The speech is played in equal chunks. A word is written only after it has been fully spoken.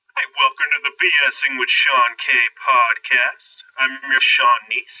BSing with Sean K podcast. I'm your Sean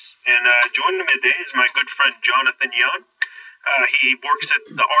Neese, and joining me today is my good friend Jonathan Young. He works at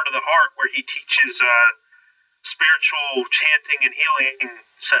the Art of the Heart, where he teaches spiritual chanting and healing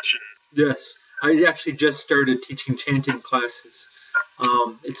sessions. Yes, I actually just started teaching chanting classes.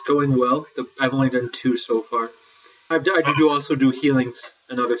 It's going well. I've only done 2 so far. I do also do healings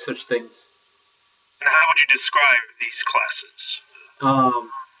and other such things. And how would you describe these classes?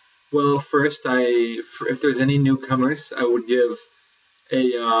 Well, first, if there's any newcomers, I would give a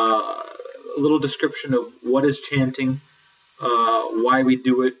little description of what is chanting, why we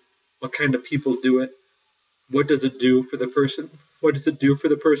do it, what kind of people do it, what does it do for the person,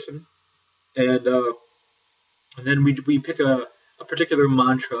 and then we pick a particular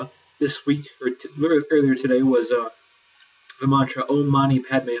mantra. This week, or earlier today, was the mantra Om Mani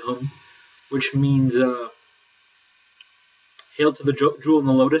Padme Hum, which means hail to the jewel in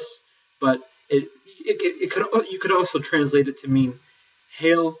the lotus, but you could also translate it to mean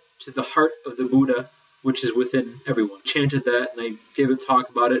hail to the heart of the Buddha, which is within everyone. Chanted that, and I gave a talk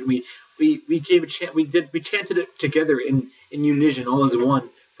about it. And we chanted it together in unison, all as one,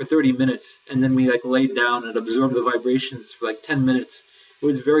 for 30 minutes, and then we laid down and absorbed the vibrations for 10 minutes. It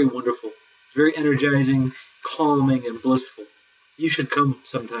was very wonderful, very energizing, calming, and blissful. You should come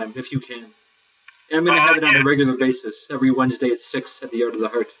sometime if you can. And I'm going to have it on a regular basis, every Wednesday at 6 at the Art of the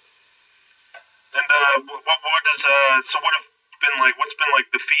Heart. And what's been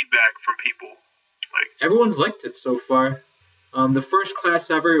the feedback from people? Everyone's liked it so far. The first class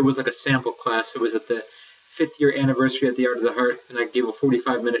ever, it was a sample class. It was at the 5th year anniversary at the Art of the Heart, and I gave a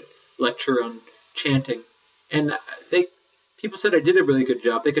 45-minute lecture on chanting. And people said I did a really good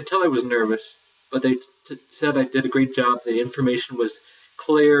job. They could tell I was nervous, but they said I did a great job. The information was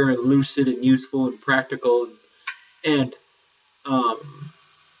clear and lucid and useful and practical,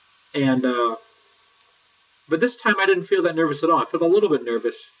 but this time I didn't feel that nervous at all. I felt a little bit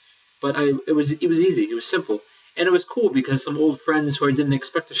nervous, but it was easy. It was simple, and it was cool because some old friends who I didn't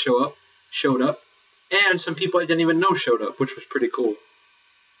expect to show up showed up, and some people I didn't even know showed up, which was pretty cool.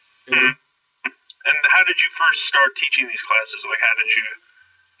 And how did you first start teaching these classes? How did you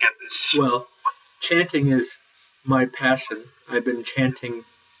get this? Well, chanting is my passion. I've been chanting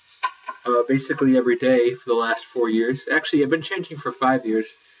basically every day for the last 4 years. Actually, I've been chanting for 5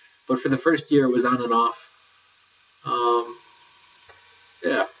 years, but for the first year it was on and off.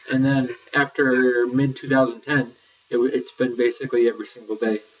 And then after mid-2010, it's been basically every single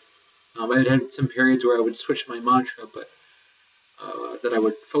day. I had some periods where I would switch my mantra, but that I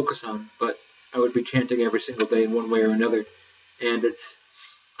would focus on, but I would be chanting every single day in one way or another. And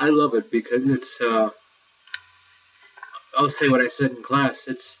I love it because it's, I'll say what I said in class,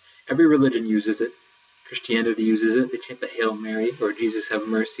 every religion uses it. Christianity uses it. They chant the Hail Mary, or Jesus have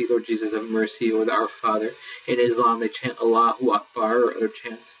mercy, Lord Jesus have mercy, or the Our Father. In Islam, they chant Allahu Akbar, or other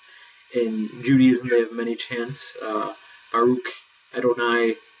chants. In Judaism, they have many chants, Baruch,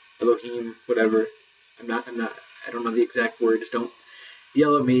 Adonai, Elohim, whatever. I don't know the exact words. Don't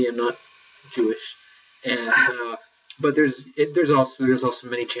yell at me. I'm not Jewish. And but there's also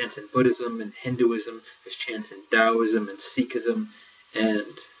many chants in Buddhism and Hinduism. There's chants in Taoism and Sikhism, and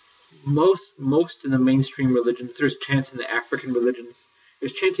most in the mainstream religions. There's chants in the African religions.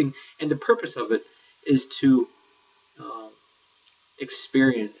 There's chanting, and the purpose of it is to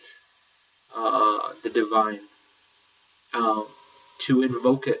experience the divine, to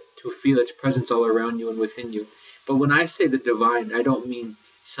invoke it, to feel its presence all around you and within you. But when I say the divine, I don't mean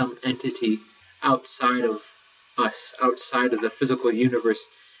some entity outside of us, outside of the physical universe,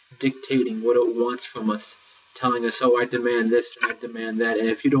 dictating what it wants from us, telling us, oh, I demand this and I demand that, and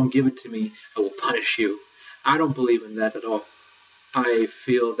if you don't give it to me, I will punish you. I don't believe in that at all. I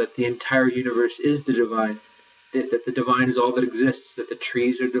feel that the entire universe is the divine, that the divine is all that exists, that the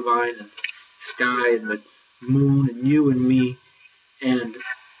trees are divine, and the sky, and the moon, and you and me. And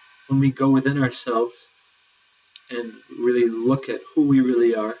when we go within ourselves and really look at who we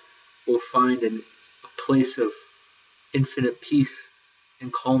really are, we'll find a place of infinite peace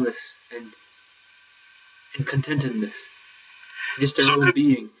and calmness and contentedness, just our own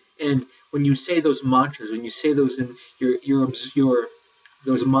being. And when you say those mantras, when you say those in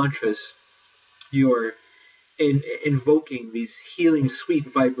those mantras, you're invoking these healing, sweet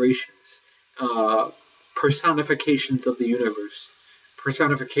vibrations, personifications of the universe,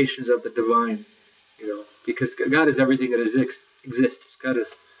 personifications of the divine. Because God is everything that exists. God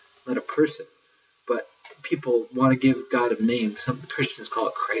is not a person, but people want to give God a name. Some Christians call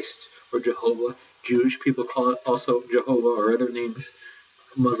it Christ or Jehovah. Jewish people call it also Jehovah or other names.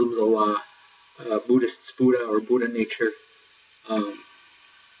 Muslims Allah, Buddhists Buddha or Buddha nature.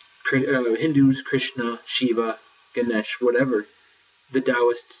 Hindus, Krishna, Shiva, Ganesh, whatever. The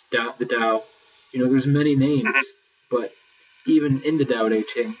Taoists, the Tao. There's many names, but even in the Tao Te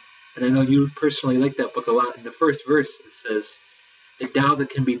Ching, and I know you personally like that book a lot, in the first verse it says, the Tao that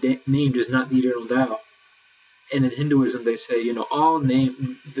can be named is not the eternal Tao. And in Hinduism they say, all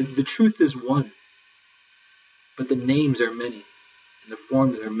the truth is one, but the names are many, and the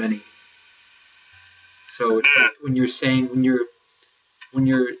forms are many. So it's like when you're saying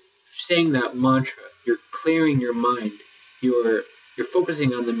that mantra, you're clearing your mind, you're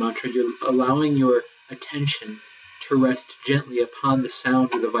focusing on the mantra, you're allowing your attention to rest gently upon the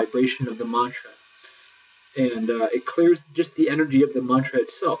sound or the vibration of the mantra. And it clears just the energy of the mantra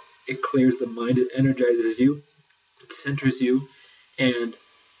itself. It clears the mind, it energizes you, it centers you, and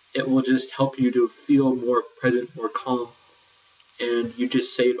it will just help you to feel more present, more calm. And you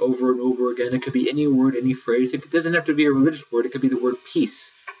just say it over and over again. It could be any word, any phrase. It doesn't have to be a religious word. It could be the word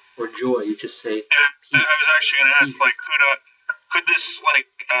peace or joy. You just say peace. I was actually going to ask, could this,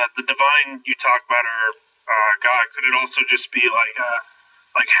 the divine you talk about, or God, could it also just be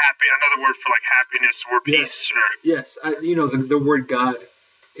happy, another word for happiness or peace? Yes. The word God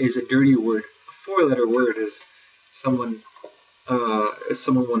is a dirty word. A 4-letter word, as someone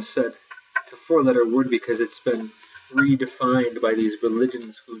once said. It's a 4-letter word because it's been redefined by these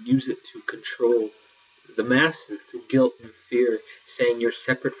religions who use it to control the masses through guilt and fear, saying you're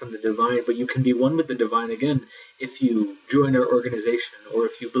separate from the divine, but you can be one with the divine again if you join our organization, or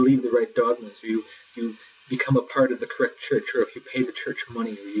if you believe the right dogmas, or you become a part of the correct church, or if you pay the church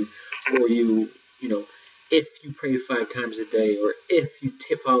money, or you if you pray 5 times a day, or if you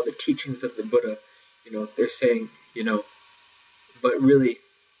follow the teachings of the Buddha. They're saying, but really,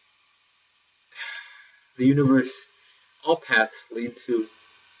 the universe, all paths lead to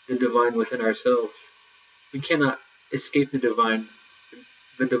the divine within ourselves. We cannot escape the divine.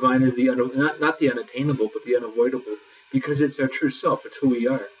 The divine is not the unattainable, but the unavoidable, because it's our true self. It's who we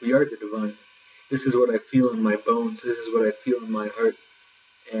are. We are the divine. This is what I feel in my bones. This is what I feel in my heart.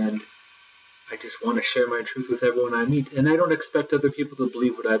 And I just want to share my truth with everyone I meet. And I don't expect other people to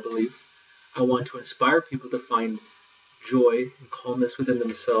believe what I believe. I want to inspire people to find joy and calmness within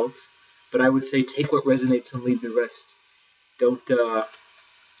themselves. But I would say take what resonates and leave the rest.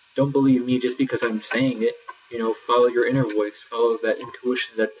 Don't believe me just because I'm saying it. Follow your inner voice. Follow that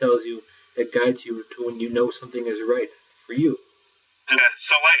intuition that tells you, that guides you to when you know something is right for you. Yeah.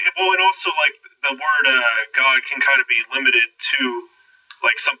 So and also the word God can kind of be limited to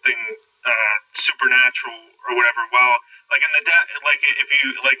something supernatural or whatever. While in the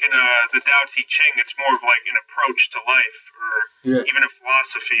the Tao Te Ching, it's more of an approach to life, or even a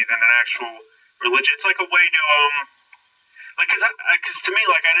philosophy than an actual religion. It's a way to because to me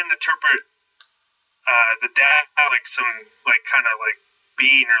I didn't interpret the Tao some kind of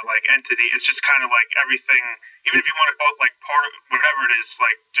being or entity. It's just kind of everything, even if you want to call it part of whatever it is,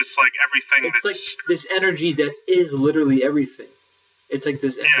 just everything. It's this energy that is literally everything. It's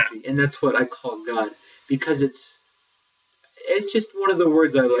this energy, and that's what I call God, because it's just one of the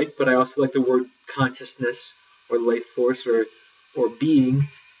words I like, but I also like the word consciousness or life force or being.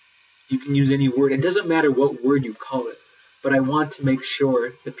 You can use any word. It doesn't matter what word you call it, but I want to make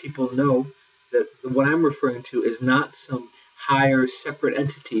sure that people know that what I'm referring to is not some higher separate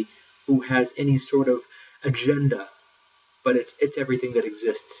entity who has any sort of agenda, but it's everything that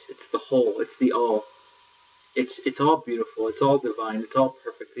exists. It's the whole. It's the all. It's all beautiful. It's all divine. It's all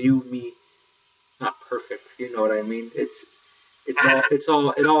perfect. You, me, not perfect. You know what I mean? It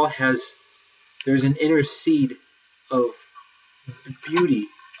all has. There's an inner seed of beauty,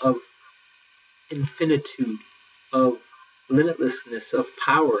 of infinitude, of limitlessness, of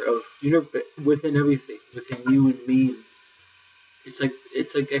power, of within everything, within you and me. It's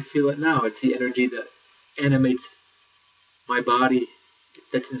like I feel it now. It's the energy that animates my body,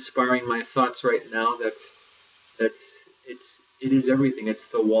 that's inspiring my thoughts right now. It is everything. It's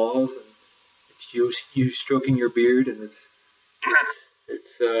the walls, and it's you stroking your beard, and it's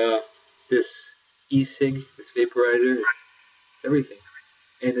this e-cig, this vaporizer. It's everything,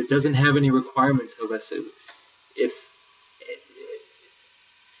 and it doesn't have any requirements of us. If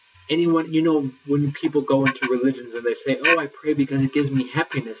anyone, when people go into religions and they say, "Oh, I pray because it gives me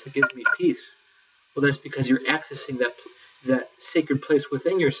happiness, it gives me peace," well, that's because you're accessing that sacred place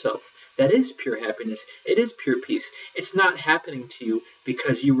within yourself. That is pure happiness. It is pure peace. It's not happening to you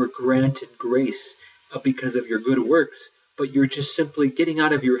because you were granted grace because of your good works, but you're just simply getting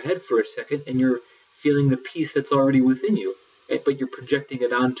out of your head for a second and you're feeling the peace that's already within you. But you're projecting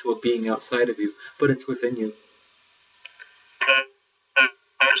it onto a being outside of you, but it's within you.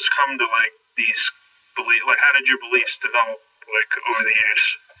 I just come to these beliefs. How did your beliefs develop over the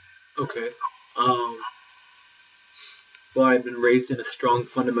years? Okay. Um, well, I've been raised in a strong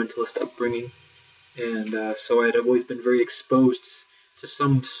fundamentalist upbringing, and so I'd always been very exposed to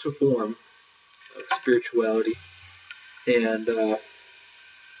some form of spirituality, and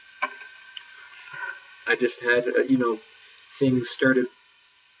I just had, things started.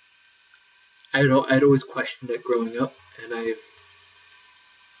 I'd always questioned it growing up, and I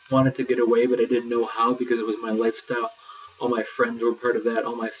wanted to get away, but I didn't know how because it was my lifestyle. All my friends were part of that.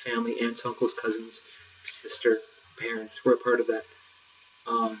 All my family, aunts, uncles, cousins, sister, parents were a part of that.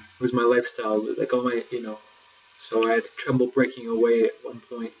 It was my lifestyle, like all my, So I had trouble breaking away at one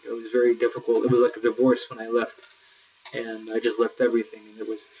point. It was very difficult. It was like a divorce when I left, and I just left everything. And it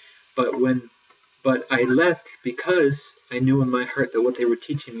was, but I left because I knew in my heart that what they were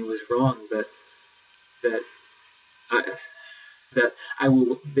teaching me was wrong. That I that I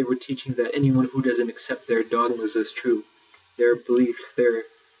will. They were teaching that anyone who doesn't accept their dogmas as true, their beliefs, their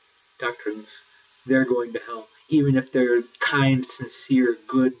doctrines, they're going to hell, even if they're kind, sincere,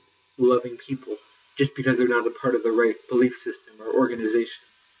 good, loving people, just because they're not a part of the right belief system or organization.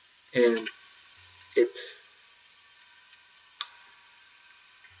 And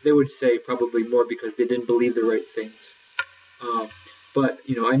they would say probably more because they didn't believe the right things. But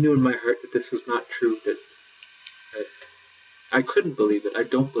I knew in my heart that this was not true, that I couldn't believe it. I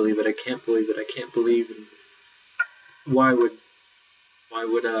don't believe it. I can't believe it. I can't believe it. Why would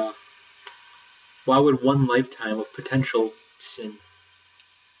one lifetime of potential sin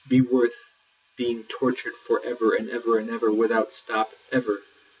be worth being tortured forever and ever and ever without stop ever?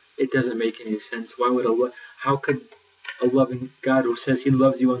 It doesn't make any sense. How could a loving God who says he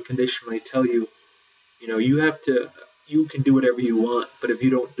loves you unconditionally tell you, you can do whatever you want, but if you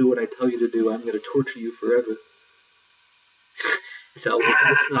don't do what I tell you to do, I'm going to torture you forever? That's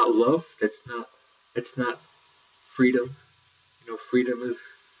not love. That's not freedom. Freedom is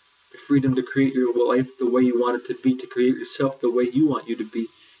the freedom to create your life the way you want it to be, to create yourself the way you want you to be,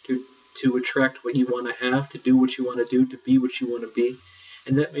 to attract what you want to have, to do what you want to do, to be what you want to be.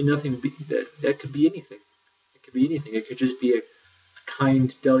 And that may nothing be, that could be anything. It could be anything. It could just be a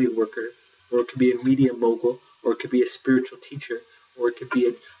kind deli worker, or it could be a media mogul, or it could be a spiritual teacher, or it could be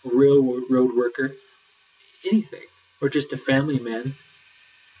a railroad worker, anything, or just a family man,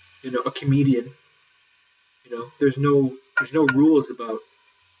 a comedian. There's no rules about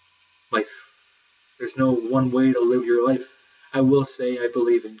life. There's no one way to live your life. I will say I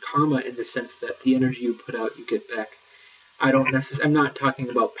believe in karma in the sense that the energy you put out, you get back. I'm not talking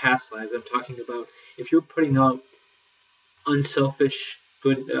about past lives. I'm talking about if you're putting out unselfish,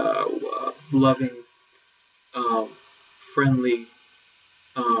 good, loving, friendly,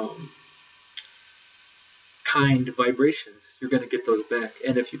 kind vibrations, you're going to get those back.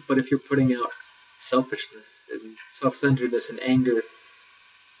 And if you're putting out selfishness and self-centeredness and anger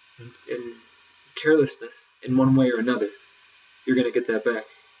and carelessness in one way or another, you're going to get that back.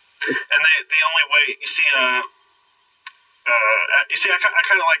 And the only way, you see, I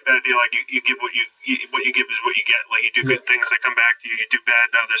kind of like that idea. Like you give what you give is what you get. Like you do good things, they come back to you. You do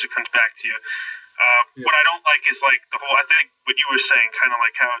bad to others, it comes back to you. What I don't like is like the whole. I think what you were saying, kind of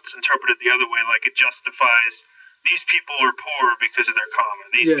like how it's interpreted the other way. Like it justifies these people are poor because of their karma.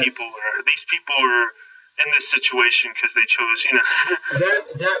 These people are in this situation because they chose.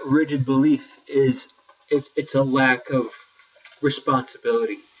 That rigid belief it's a lack of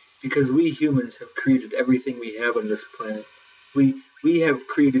responsibility, because we humans have created everything we have on this planet. We have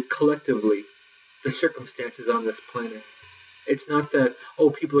created collectively the circumstances on this planet. It's not that,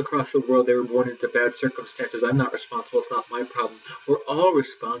 people across the world, they were born into bad circumstances, I'm not responsible, it's not my problem. We're all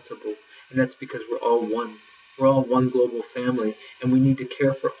responsible, and that's because we're all one. We're all one global family, and we need to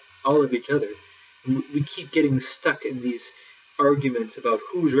care for all of each other. And we keep getting stuck in these arguments about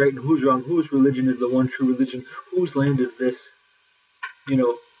who's right and who's wrong, whose religion is the one true religion, whose land is this.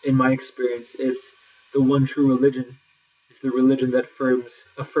 In my experience, it's the one true religion is the religion that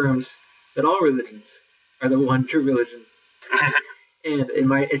affirms that all religions are the one true religion. And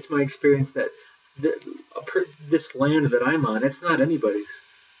it's my experience that this land that I'm on, it's not anybody's.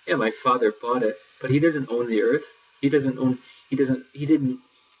 Yeah, my father bought it, but he doesn't own the earth. He didn't.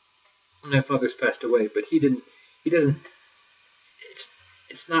 My father's passed away, but he doesn't.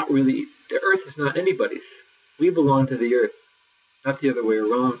 It's not really, the earth is not anybody's. We belong to the earth, not the other way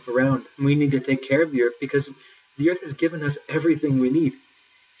around. We need to take care of the earth because the earth has given us everything we need.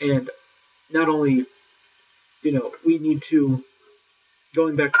 And not only, we need to,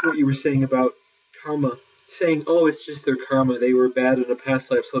 going back to what you were saying about karma, saying, it's just their karma, they were bad in a past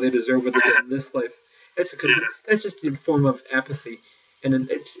life, so they deserve what they get in this life. That's just a form of apathy. And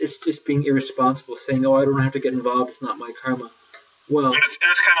it's just being irresponsible, saying, I don't have to get involved, it's not my karma. Well, And it's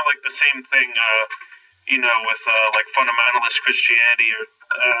kind of like the same thing, with like fundamentalist Christianity or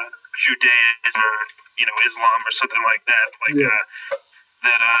Judaism or Islam or something like that. Like yeah.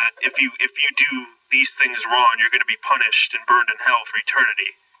 that if you do these things wrong, you're going to be punished and burned in hell for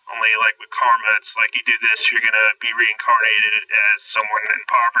eternity. Only like with karma, it's like you do this, you're going to be reincarnated as someone in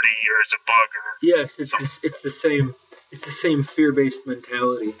poverty or as a bug or Yes, it's the same fear-based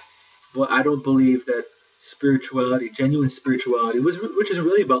mentality. Well, I don't believe that spirituality, genuine spirituality, which is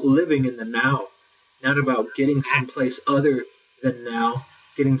really about living in the now, not about getting someplace other than now,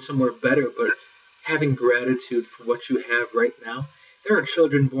 getting somewhere better, but having gratitude for what you have right now. There are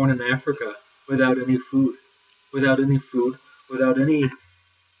children born in Africa without any food, without any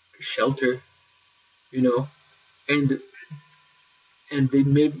shelter, and they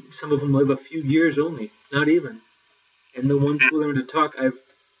made some of them live a few years only, not even. And the ones who learn to talk,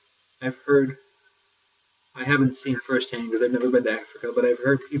 I've heard. I haven't seen firsthand because I've never been to Africa, but I've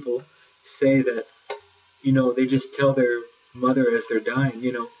heard people say that, they just tell their mother as they're dying,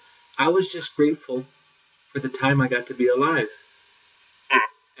 I was just grateful for the time I got to be alive.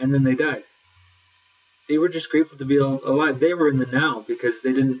 And then they died. They were just grateful to be alive. They were in the now because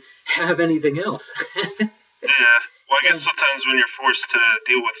they didn't have anything else. Yeah. Well, I guess sometimes when you're forced to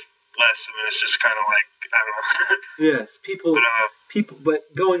deal with less, I mean, it's just kind of like, I don't know. Yes, but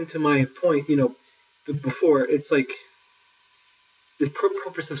going to my point, before, it's like the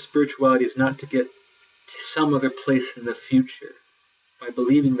purpose of spirituality is not to get to some other place in the future by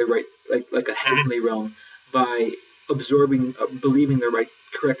believing the right, like a heavenly realm, by believing the right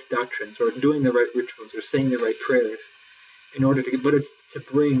correct doctrines or doing the right rituals or saying the right prayers in order to but it's to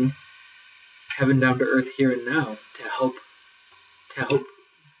bring heaven down to earth here and now to help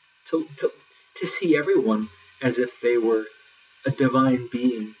to see everyone as if they were a divine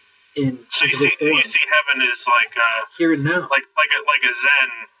being in so you see heaven is like here and now, like a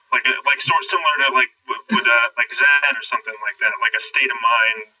zen, like sort of similar to would like zen or something like that, like a state of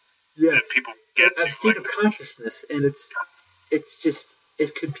mind. Yes, that people get a state of consciousness, and it's just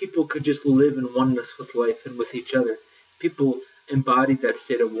people could just live in oneness with life and with each other. People embodied that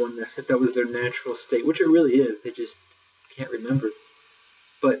state of oneness if that was their natural state, which it really is. They just can't remember.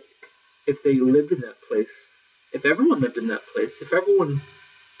 But if they lived in that place, if everyone lived in that place, if everyone,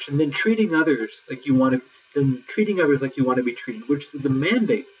 and then treating others like you want to be treated, which is the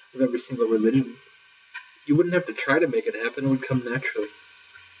mandate of every single religion, you wouldn't have to try to make it happen. It would come naturally.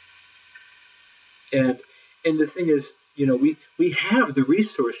 And the thing is, we have the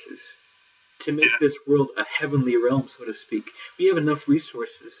resources to make this world a heavenly realm, so to speak. We have enough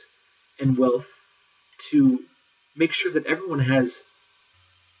resources and wealth to make sure that everyone has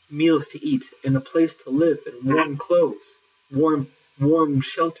meals to eat and a place to live and warm clothes, warm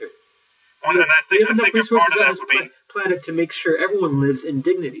shelter. We have enough resources on this planet to make sure everyone lives in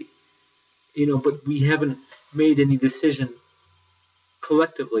dignity. But we haven't made any decision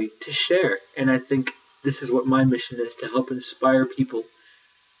collectively to share. And I think this is what my mission is, to help inspire people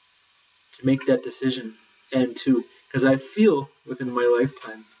to make that decision, and because I feel within my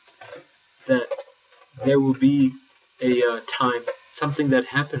lifetime that there will be a time, something that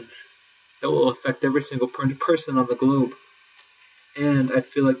happens that will affect every single person on the globe. And I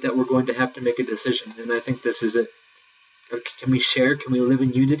feel like that we're going to have to make a decision, and I think this is it. Can we share? Can we live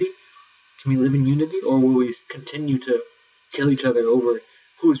in unity? Or will we continue to kill each other over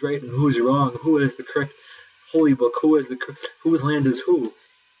who's right and who's wrong, who has the correct holy book, whose land is who?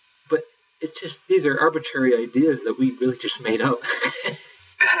 But it's just, these are arbitrary ideas that we really just made up.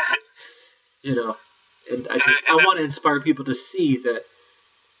 And I want to inspire people to see that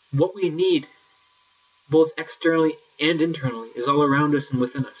what we need, both externally and internally, is all around us and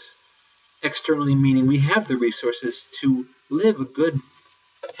within us. Externally meaning we have the resources to live a good,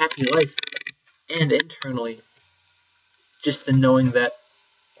 happy life. And internally, just the knowing that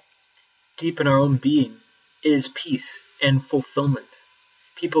deep in our own being is peace and fulfillment.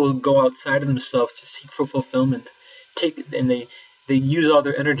 People go outside of themselves to seek for fulfillment, and they use all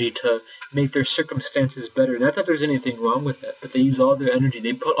their energy to make their circumstances better. Not that there's anything wrong with that, but they use all their energy.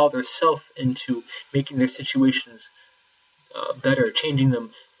 They put all their self into making their situations better, changing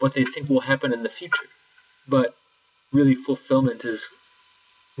them, what they think will happen in the future. But really, fulfillment is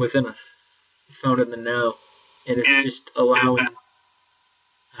within us. It's found in the now, and it's just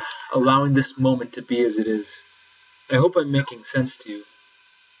allowing this moment to be as it is. I hope I'm making sense to you.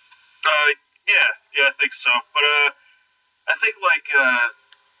 Yeah, I think so. But I think I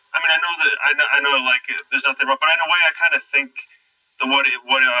know there's nothing wrong, but in a way I kind of think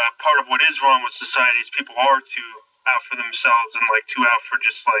part of what is wrong with society is people are too out for themselves and too out for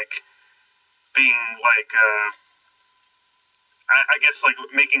just being I guess like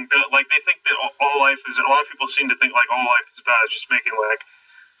making like they think that all life is. A lot of people seem to think like all life is about is just making like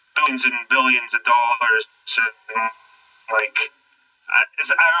billions and billions of dollars and like I don't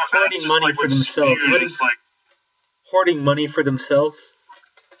know. Hoarding money like for themselves. Hoarding money for themselves.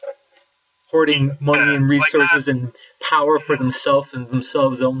 Hoarding money and resources and power for themselves and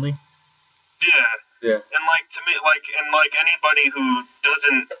themselves only. Yeah. And like to me, like anybody who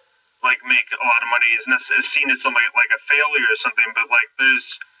doesn't like make a lot of money is seen as something like a failure or something. But like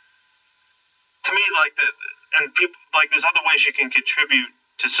there's, to me, like and people like there's other ways you can contribute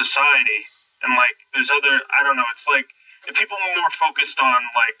to society, and like there's other, I don't know. It's like if people were more focused on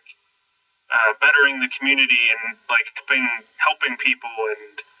like bettering the community and like helping people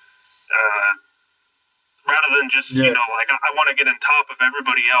and rather than just you know like I want to get on top of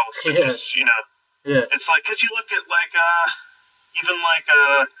everybody else and just it's like because you look at like even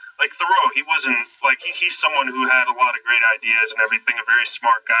like Thoreau, he wasn't like he's someone who had a lot of great ideas and everything, a very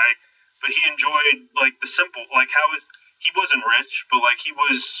smart guy, but he enjoyed like the simple, like he wasn't rich, but like he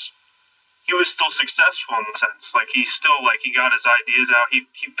was still successful in the sense, like he still like he got his ideas out, he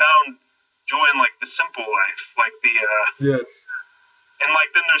found joy in like the simple life, like the and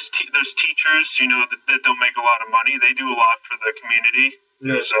like then there's teachers, you know, that don't make a lot of money, they do a lot for the community.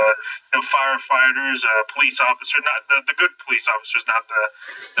 There's firefighters, police officers, not the good police officers, not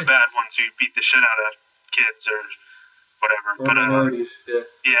the bad ones who beat the shit out of kids or whatever. Or minorities, yeah,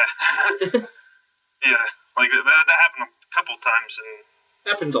 like that happened a couple times and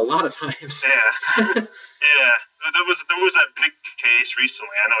happens a lot of times. Yeah, yeah. There was that big case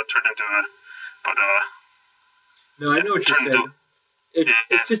recently. I know it turned into No, I know what you're saying.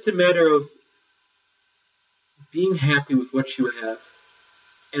 It's just a matter of being happy with what you have.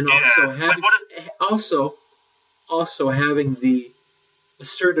 And also having the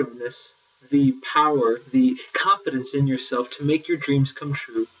assertiveness, the power, the confidence in yourself to make your dreams come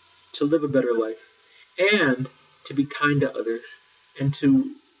true, to live a better life, and to be kind to others, and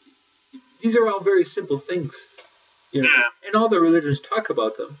these are all very simple things, you know. And all the religions talk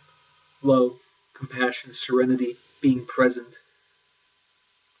about them: love, compassion, serenity, being present,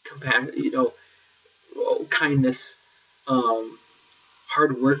 kindness.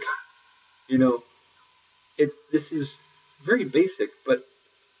 Hard work, you know, this is very basic, but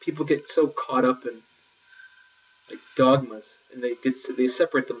people get so caught up in like dogmas, and they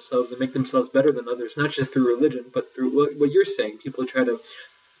separate themselves and make themselves better than others, not just through religion, but through what you're saying. People try to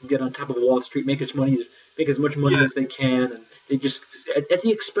get on top of Wall Street, make as much money as they can, and they just at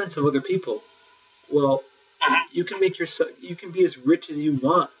the expense of other people. Well, you can be as rich as you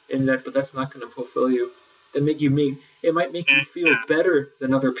want in that, but that's not going to fulfill you. It might make you feel better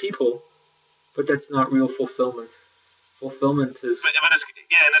than other people, but that's not real fulfillment. Fulfillment is. But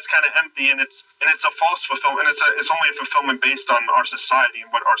it's kind of empty, and it's a false fulfillment. And it's only a fulfillment based on our society and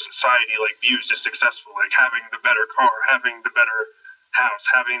what our society like views as successful, like having the better car, having the better house,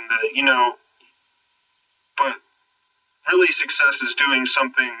 having the But really, success is doing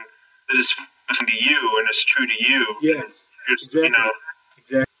something that is to you and is true to you. Yes, exactly.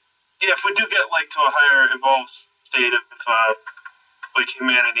 Exactly. Yeah, if we do get like to a higher evolved state of like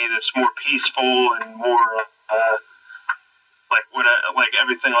humanity that's more peaceful and more like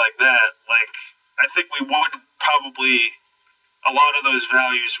everything like that, like I think we would probably a lot of those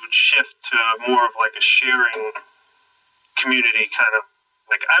values would shift to more of like a sharing community kind of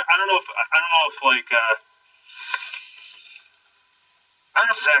like I don't know if like not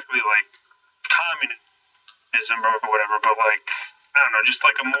exactly like communism or whatever, but like I don't know, just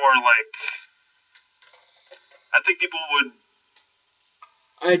like a more like I think people would.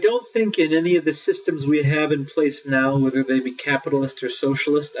 I don't think in any of the systems we have in place now, whether they be capitalist or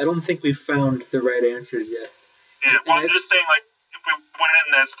socialist, I don't think we've found the right answers yet. Yeah, well, I'm just saying, like, if we went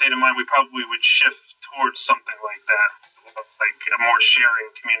in that state of mind, we probably would shift towards something like that, like a more sharing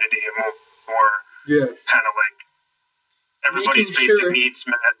community, a more kind of like everybody's basic needs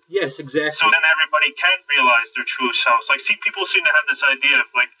met. Yes, exactly. So then everybody can realize their true selves. Like, see, people seem to have this idea of,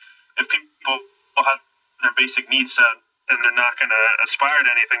 like, if people have their basic needs set, then they're not going to aspire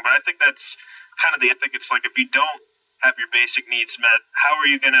to anything. But I think that's kind of the ethic. It's like if you don't have your basic needs met, how are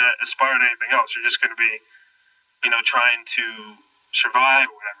you going to aspire to anything else? You're just going to be, trying to survive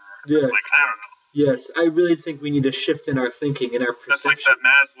or whatever. Yes. Like, I don't know. Yes, I really think we need a shift in our thinking, in our perception. That's like that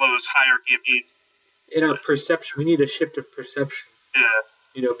Maslow's hierarchy of needs. In our perception, we need a shift of perception.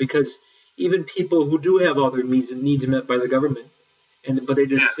 Yeah. Because even people who do have all their needs met by the government, but they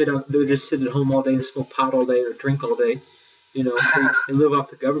just sit at home all day and smoke pot all day or drink all day, they live off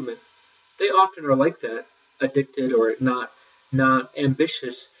the government. They often are like that, addicted or not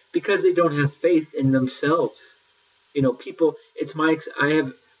ambitious, because they don't have faith in themselves. People. It's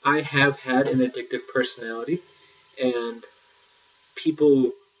I have had an addictive personality, and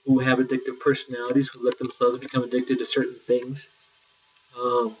people who have addictive personalities who let themselves become addicted to certain things,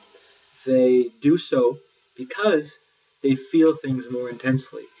 um, they do so because they feel things more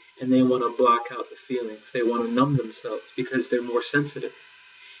intensely, and they want to block out the feelings. They want to numb themselves because they're more sensitive.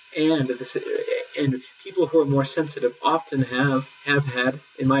 And people who are more sensitive often have had,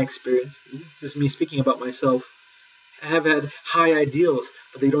 in my experience, this is me speaking about myself, have had high ideals,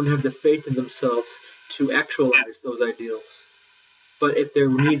 but they don't have the faith in themselves to actualize those ideals. But if their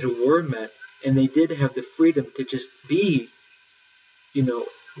needs were met, and they did have the freedom to just be, you know,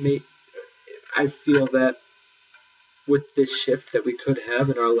 I feel that with this shift that we could have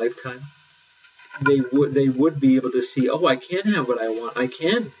in our lifetime, they would be able to see, oh, I can have what I want. I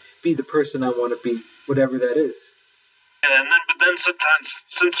can be the person I want to be, whatever that is. Yeah, but then sometimes,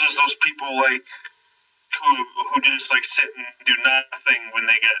 since there's those people like who just like sit and do nothing when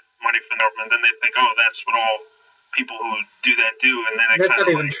they get money from the government, then they think, oh, that's what all people who do that do, and then that's not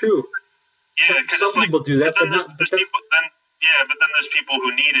even true. Yeah, because some people do that, but then there's people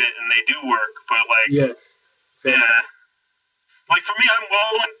who need it and they do work, but like yes, exactly. Yeah. Like for me, I'm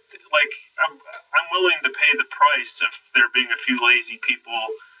willing to pay the price if there being a few lazy people,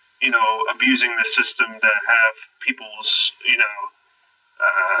 abusing the system to have people's,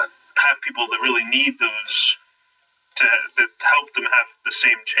 have people that really need those to help them have the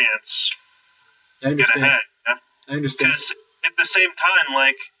same chance. I understand. Get ahead. I understand. Because at the same time,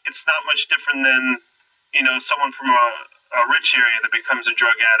 like it's not much different than someone from a rich area that becomes a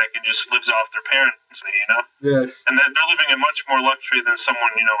drug addict and just lives off their parents, Yes. And they're living in much more luxury than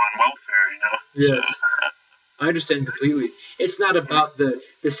someone, on welfare, Yes. So, I understand completely. It's not about the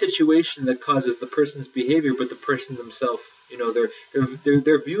situation that causes the person's behavior, but the person themselves,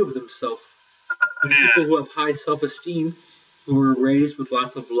 their view of themselves. People who have high self-esteem, who were raised with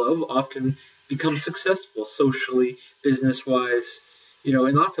lots of love, often become successful socially, business-wise,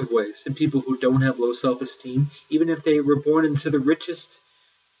 in lots of ways. And people who don't have low self-esteem, even if they were born into the richest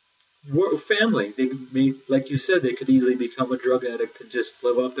family, they may, like you said, they could easily become a drug addict and just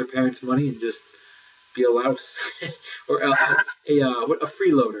live off their parents' money and just be a louse. Or a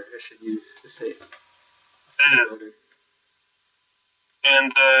freeloader, I should use to say. Freeloader.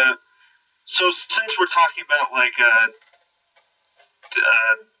 And so since we're talking about like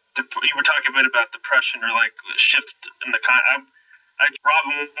you were talking a bit about depression or like shift in the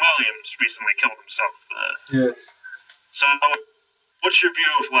Robin Williams recently killed himself. Yes. So what's your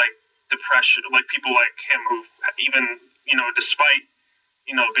view of like depression, like people like him who even despite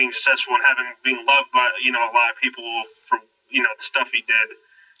being successful and being loved by a lot of people for the stuff he did,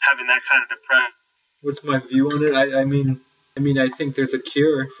 having that kind of depression? What's my view on it? I mean, I think there's a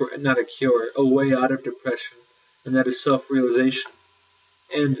way out of depression, and that is self-realization.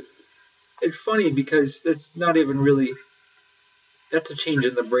 And it's funny because that's not even really, that's a change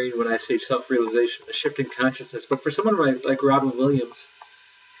in the brain when I say self-realization, a shift in consciousness. But for someone like Robin Williams,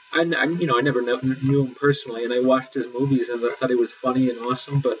 I never knew him personally, and I watched his movies and I thought he was funny and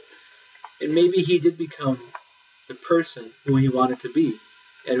awesome, and maybe he did become the person who he wanted to be,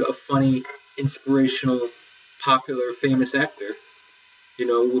 and a funny, inspirational, popular, famous actor,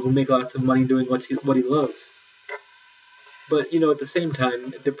 who make lots of money doing what he loves. But, at the same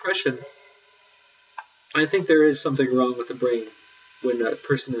time, depression, I think there is something wrong with the brain when a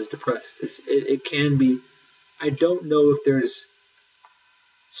person is depressed. It can be, I don't know if there's,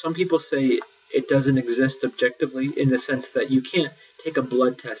 some people say it doesn't exist objectively in the sense that you can't take a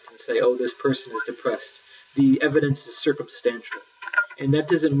blood test and say, oh, this person is depressed. The evidence is circumstantial. And that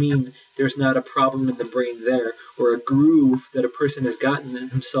doesn't mean there's not a problem in the brain there or a groove that a person has gotten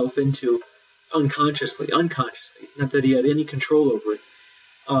himself into unconsciously, not that he had any control over it.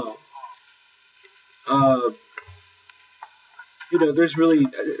 There's really,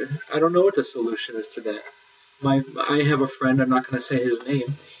 I don't know what the solution is to that. I have a friend, I'm not going to say his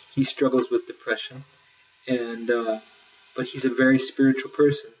name, he struggles with depression, but he's a very spiritual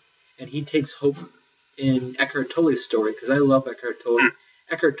person, and he takes hope in Eckhart Tolle's story, because I love Eckhart Tolle.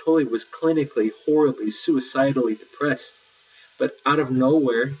 Eckhart Tolle was clinically, horribly, suicidally depressed, but out of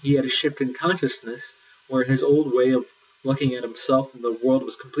nowhere, he had a shift in consciousness where his old way of looking at himself and the world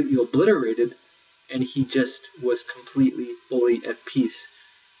was completely obliterated, and he just was completely, fully at peace,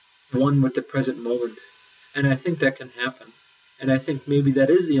 one with the present moment. And I think that can happen. And I think maybe that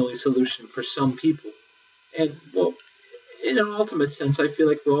is the only solution for some people. And, well, in an ultimate sense, I feel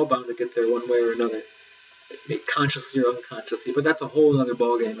like we're all bound to get there one way or another, consciously or unconsciously. But that's a whole other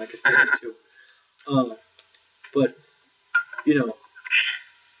ballgame I could get into. But,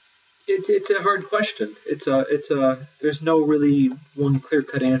 It's a hard question. There's no really one clear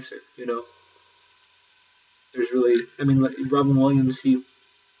cut answer. There's really, I mean, like Robin Williams, he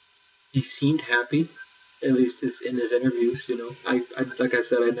seemed happy, at least in his interviews. I like I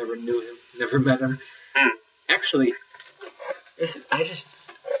said, I never knew him, never met him. Actually,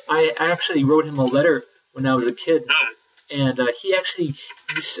 I actually wrote him a letter when I was a kid, and he actually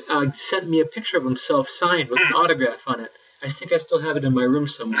sent me a picture of himself signed with an autograph on it. I think I still have it in my room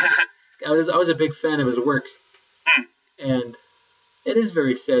somewhere. I was a big fan of his work, and it is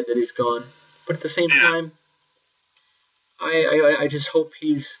very sad that he's gone. But at the same time, I just hope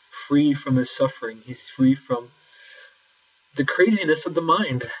he's free from his suffering. He's free from the craziness of the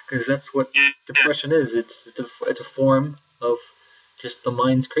mind, because that's what depression is. It's a form of just the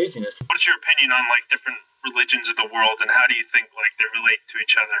mind's craziness. What's your opinion on like different religions of the world, and how do you think like they relate to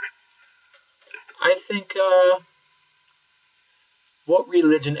each other? I think what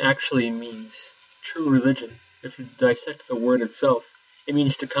religion actually means, true religion, if you dissect the word itself, it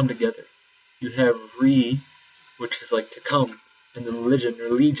means to come together. You have which is like to come, and then religion or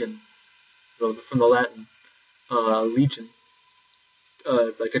legion, from the Latin, legion,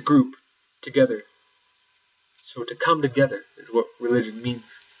 like a group together. So to come together is what religion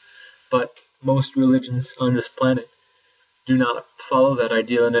means. But most religions on this planet do not follow that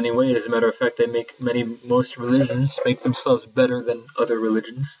ideal in any way. As a matter of fact, most religions make themselves better than other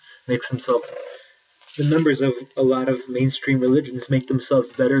religions. The members of a lot of mainstream religions make themselves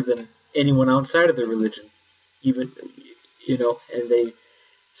better than anyone outside of their religion. Even, and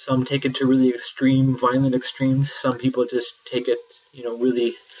some take it to really extreme, violent extremes. Some people just take it,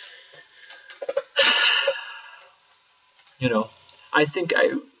 really, I think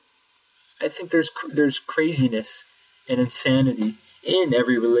there's craziness and insanity in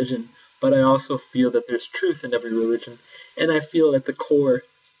every religion, but I also feel that there's truth in every religion, and I feel at the core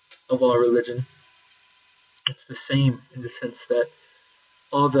of all religion, it's the same in the sense that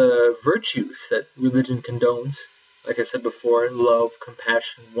all the virtues that religion condones, like I said before, love,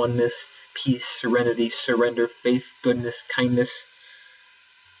 compassion, oneness, peace, serenity, surrender, faith, goodness, kindness,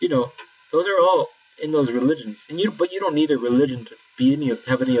 those are all in those religions. But you don't need a religion to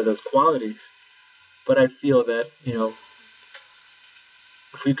have any of those qualities. But I feel that,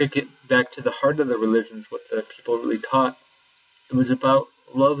 if we could get back to the heart of the religions, what the people really taught, it was about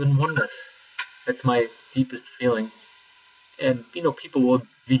love and oneness. That's my deepest feeling. And, people will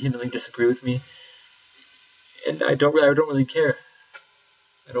vehemently disagree with me. And I don't really care.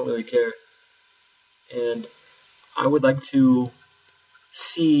 I don't really care. And I would like to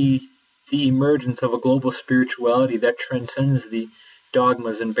see the emergence of a global spirituality that transcends the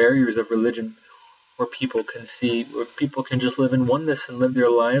dogmas and barriers of religion, where people can just live in oneness and live their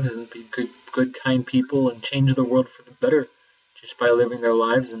lives and be good, kind people and change the world for the better just by living their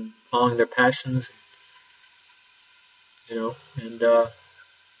lives and following their passions. And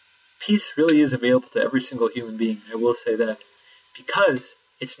peace really is available to every single human being. I will say that, because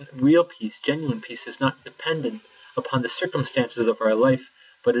it's real peace, genuine peace is not dependent upon the circumstances of our life,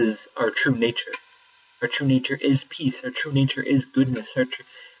 but is our true nature. Our true nature is peace. Our true nature is goodness.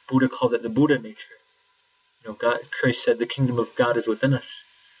 Buddha called it the Buddha nature. Christ said the kingdom of God is within us.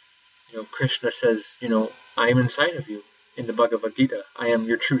 Krishna says, I am inside of you in the Bhagavad Gita. I am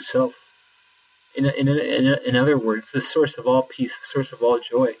your true self. In other words, the source of all peace, the source of all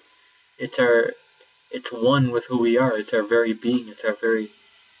joy. It's one with who we are. It's our very being. It's our very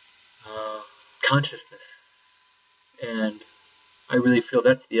consciousness. And I really feel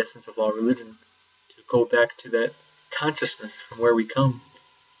that's the essence of all religion, to go back to that consciousness from where we come.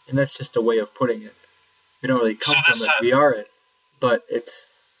 And that's just a way of putting it. We don't really come from it. We are it. But it's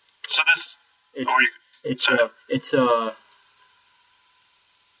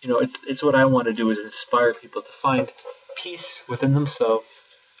what I want to do is inspire people to find peace within themselves,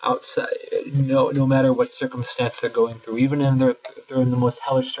 outside, no matter what circumstance they're going through, even if they're in the most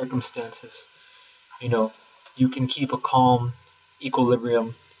hellish circumstances. You can keep a calm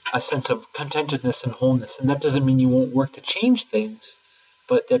equilibrium, a sense of contentedness and wholeness, and that doesn't mean you won't work to change things,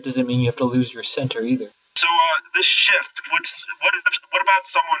 but that doesn't mean you have to lose your center either. So this shift, what about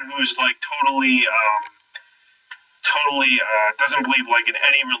someone who's like totally doesn't believe like in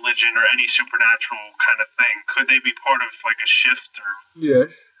any religion or any supernatural kind of thing? Could they be part of like a shift? Or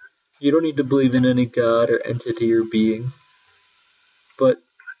yes, you don't need to believe in any god or entity or being, but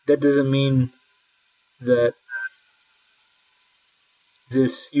that doesn't mean that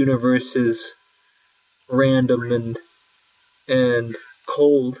this universe is random and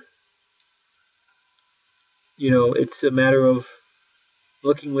cold. It's a matter of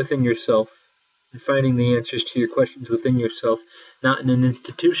looking within yourself and finding the answers to your questions within yourself, not in an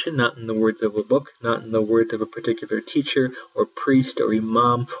institution, not in the words of a book, not in the words of a particular teacher or priest or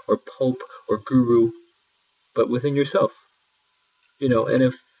imam or pope or guru, but within yourself. And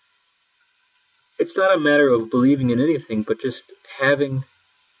if it's not a matter of believing in anything, but just having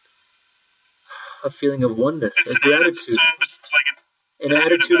a feeling of oneness, a gratitude, an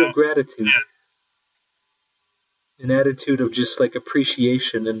attitude of gratitude, an attitude of just like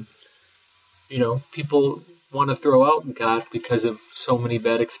appreciation. And people want to throw out God because of so many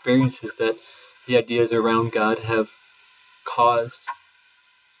bad experiences that the ideas around God have caused.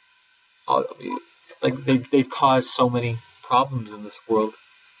 Like they've caused so many problems in this world,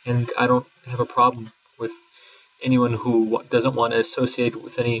 and I don't have a problem with anyone who doesn't want to associate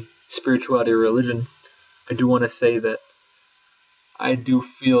with any spirituality or religion. I do want to say that I do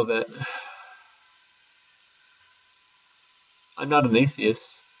feel that I'm not an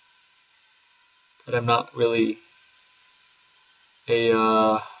atheist, but I'm not really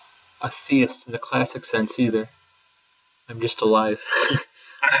a theist in the classic sense either. I'm just alive.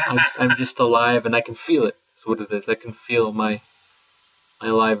 I'm just alive, and I can feel it. That's what it is. I can feel my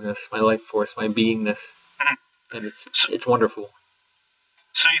aliveness, my life force, my beingness, and it's wonderful.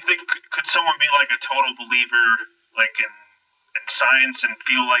 So you think could someone be like a total believer, like in science, and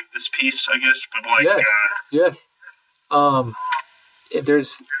feel like this peace? I guess, but like yes.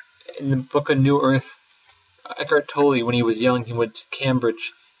 There's in the book of New Earth, Eckhart Tolle, when he was young, he went to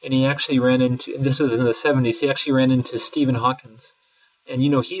Cambridge, and he actually ran into, and this was in the 70s, he actually ran into Stephen Hawking. And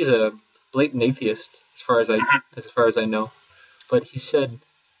he's a blatant atheist as far as I know. But he said,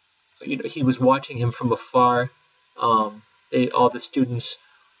 he was watching him from afar. All the students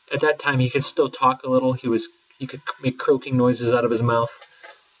at that time, he could still talk a little. He could make croaking noises out of his mouth.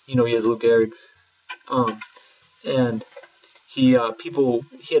 He has Lou Gehrig's. And he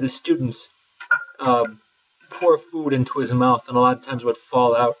had his students pour food into his mouth, and a lot of times it would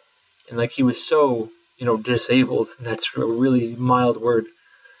fall out. And like he was so disabled, and that's a really mild word.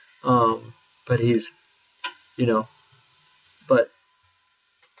 But he's, but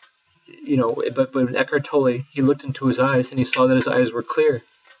when Eckhart Tolle, he looked into his eyes and he saw that his eyes were clear.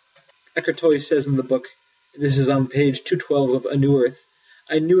 Eckhart Tolle says in the book, this is on page 212 of A New Earth,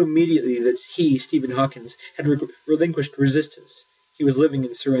 I knew immediately that he, Stephen Hawking, had relinquished resistance. He was living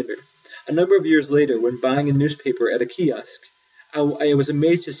in surrender. A number of years later, when buying a newspaper at a kiosk, I was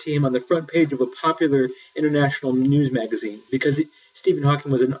amazed to see him on the front page of a popular international news magazine, because Stephen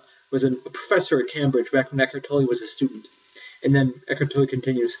Hawking was a professor at Cambridge back when Eckhart Tolle was a student. And then Eckhart Tolle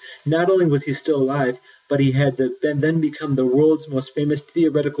continues, not only was he still alive, but he had then become the world's most famous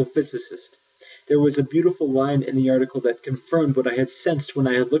theoretical physicist. There was a beautiful line in the article that confirmed what I had sensed when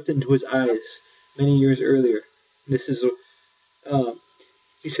I had looked into his eyes many years earlier. This is,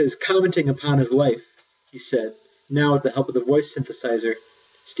 he says, commenting upon his life, he said, now with the help of the voice synthesizer,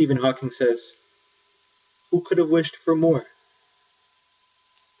 Stephen Hawking says, who could have wished for more?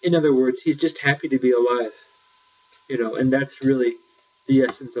 In other words, he's just happy to be alive. And that's really the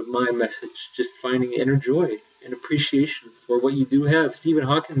essence of my message, just finding inner joy and appreciation for what you do have. Stephen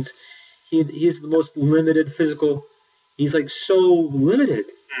Hawking, he is the most limited physical, he's like so limited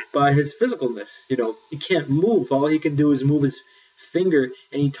by his physicalness. He can't move. All he can do is move his finger,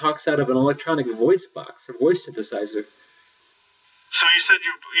 and he talks out of an electronic voice box or voice synthesizer. So you said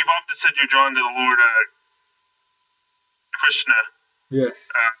you've often said you're drawn to the Lord Krishna. Yes.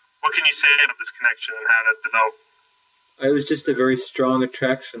 What can you say about this connection and how that developed? It was just a very strong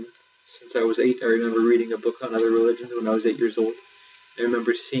attraction. Since I was 8, I remember reading a book on other religions when I was 8 years old. I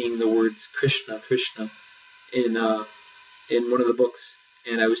remember seeing the words Krishna, Krishna in one of the books.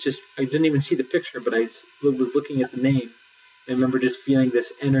 And I didn't even see the picture, but I was looking at the name. I remember just feeling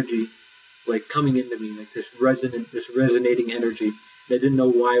this energy like coming into me, like this resonating energy. And I didn't know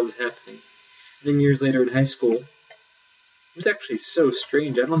why it was happening. And then years later in high school, it was actually so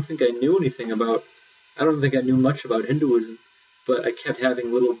strange. I don't think I knew much about Hinduism, but I kept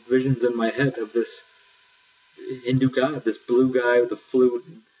having little visions in my head of this Hindu god, this blue guy with a flute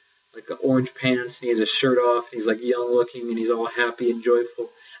and like orange pants, and he has his shirt off, and he's like young looking, and he's all happy and joyful.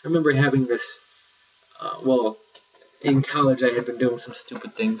 I remember having this, in college I had been doing some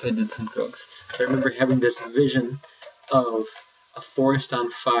stupid things. I did some drugs. I remember having this vision of a forest on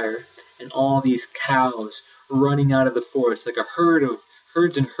fire and all these cows running out of the forest, like a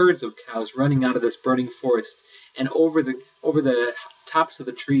herds and herds of cows running out of this burning forest. And over the tops of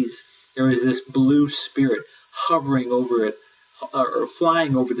the trees, there was this blue spirit hovering over it, or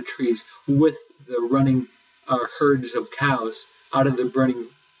flying over the trees with the running herds of cows out of the burning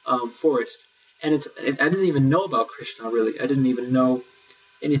forest. And I didn't even know about Krishna, really. I didn't even know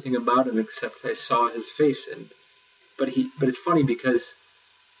anything about him except I saw his face. But it's funny because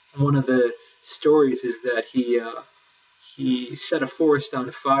one of the stories is that he set a forest on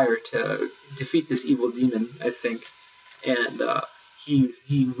fire to defeat this evil demon, I think, and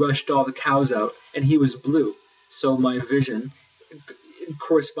he rushed all the cows out, and he was blue. So my vision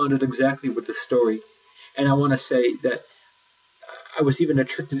corresponded exactly with the story. And I want to say that I was even I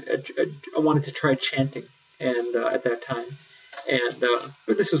wanted to try chanting, and at that time, and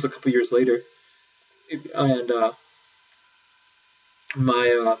but this was a couple years later, and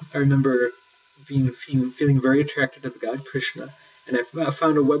I remember feeling very attracted to the god Krishna, and I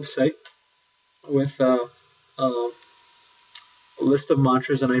found a website with a list of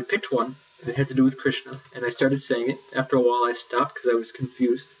mantras, and I picked one that had to do with Krishna, and I started saying it. After a while, I stopped because I was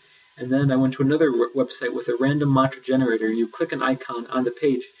confused, and then I went to another website with a random mantra generator. You click an icon on the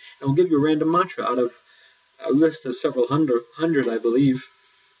page, and it will give you a random mantra out of a list of several hundred, I believe,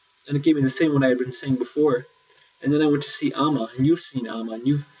 and it gave me the same one I had been saying before. And then I went to see Amma, and you've seen Amma, and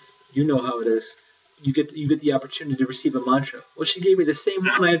you know how it is. You get the opportunity to receive a mantra. Well, she gave me the same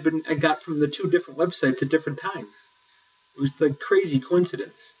one I got from the two different websites at different times. It was like crazy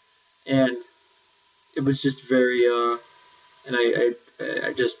coincidence, and it was just very. And I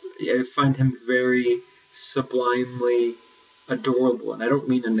find him very sublimely adorable, and I don't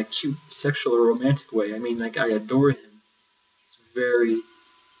mean in a cute sexual or romantic way. I mean like I adore him. He's very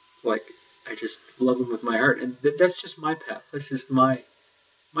like. I just love him with my heart, and that's just my path. That's just my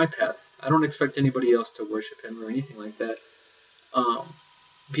path. I don't expect anybody else to worship him or anything like that.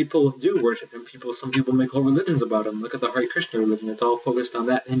 People do worship him. Some people make whole religions about him. Look at the Hare Krishna religion; it's all focused on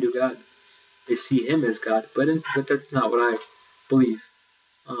that Hindu god. They see him as God, but that's not what I believe.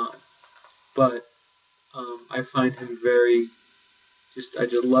 But I find him very. I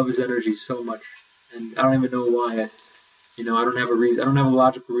just love his energy so much, and I don't even know why. I don't have a reason. I don't have a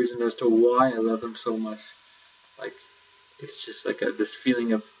logical reason as to why I love him so much. Like, it's just like this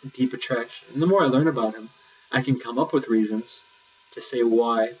feeling of deep attraction. And the more I learn about him, I can come up with reasons to say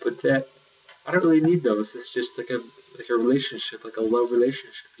why. But I don't really need those. It's just like a relationship, like a love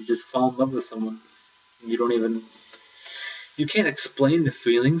relationship. You just fall in love with someone, and you can't explain the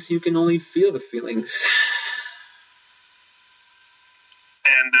feelings. You can only feel the feelings.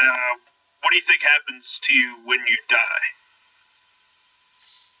 And what do you think happens to you when you die?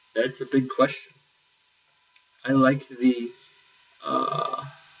 That's a big question. I like the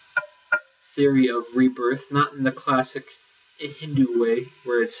theory of rebirth, not in the classic Hindu way,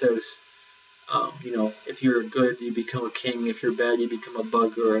 where it says, if you're good, you become a king. If you're bad, you become a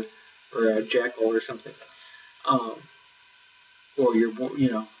bug or a jackal or something. I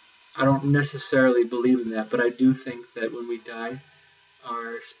don't necessarily believe in that, but I do think that when we die,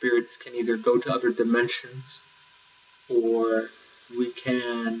 our spirits can either go to other dimensions, or we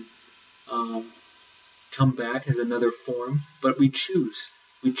can come back as another form, but we choose.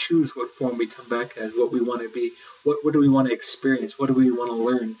 We choose what form we come back as, what we want to be, what do we want to experience, what do we want to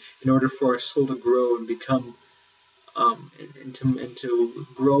learn, in order for our soul to grow and become, and to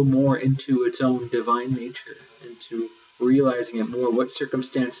grow more into its own divine nature, and to realizing it more. What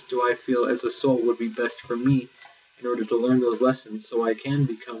circumstance do I feel as a soul would be best for me in order to learn those lessons so I can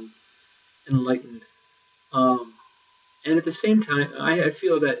become enlightened? And at the same time, I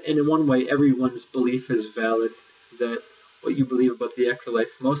feel that in one way, everyone's belief is valid, that what you believe about the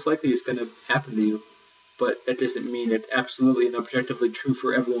afterlife most likely is going to happen to you. But that doesn't mean it's absolutely and objectively true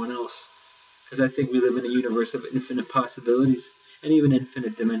for everyone else. Because I think we live in a universe of infinite possibilities, and even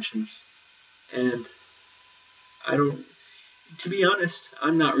infinite dimensions. And to be honest,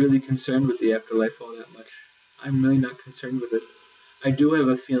 I'm not really concerned with the afterlife all that much. I'm really not concerned with it. I do have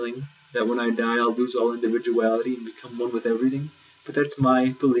a feeling that when I die, I'll lose all individuality and become one with everything. But that's my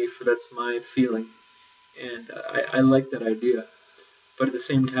belief, that's my feeling. And I like that idea. But at the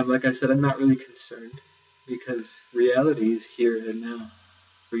same time, like I said, I'm not really concerned, because reality is here and now.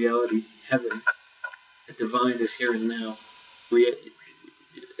 Reality, heaven, the divine is here and now.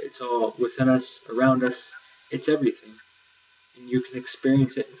 It's all within us, around us. It's everything. And you can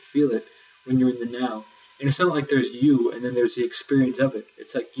experience it and feel it when you're in the now. And it's not like there's you and then there's the experience of it.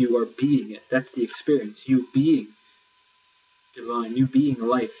 It's like you are being it. That's the experience. You being divine. You being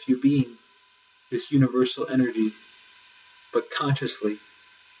life. You being this universal energy, but consciously.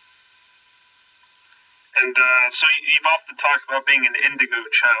 And so you've often talked about being an indigo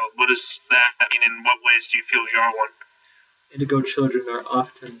child. What does that mean? In what ways do you feel you are one? Indigo children are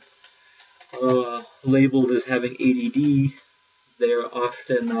often labeled as having ADD. They are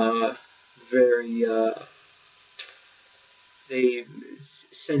often they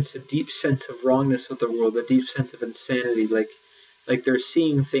sense a deep sense of wrongness with the world, a deep sense of insanity, like Like they're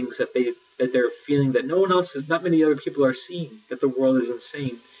seeing things that they're feeling that no one else is, not many other people are seeing, that the world is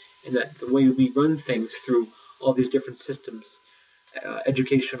insane, and that the way we run things through all these different systems,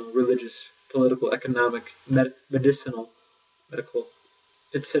 educational, religious, political, economic, medicinal, medical,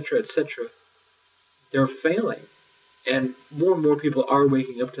 etc., they're failing. And more people are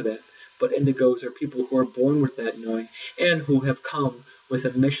waking up to that. But indigos are people who are born with that knowing and who have come with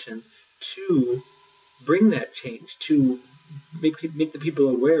a mission to bring that change, to make the people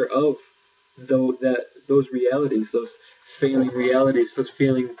aware of those realities, those failing realities, those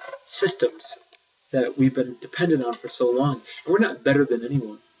failing systems that we've been dependent on for so long. And we're not better than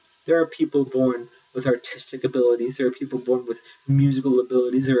anyone. There are people born with artistic abilities. There are people born with musical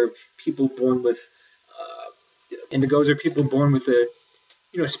abilities. There are people born with indigos are people born with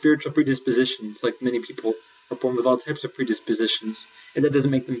spiritual predispositions. Like many people are born with all types of predispositions, and that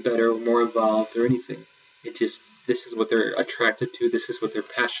doesn't make them better or more evolved or anything. It just, this is what they're attracted to. This is what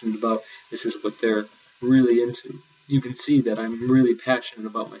they're passionate about. This is what they're really into. You can see that I'm really passionate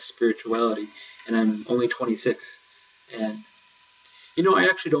about my spirituality, and I'm only 26. And, I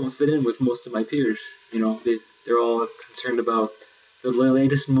actually don't fit in with most of my peers. They're all concerned about the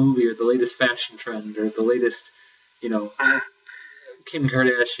latest movie or the latest fashion trend or the latest, Kim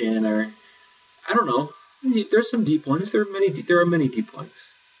Kardashian, or I don't know. There's some deep ones. There are many deep ones,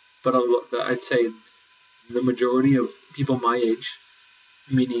 but I'd say the majority of people my age,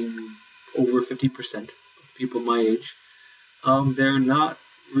 meaning over 50% of people my age, they're not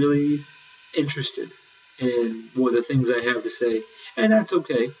really interested in the things I have to say, and that's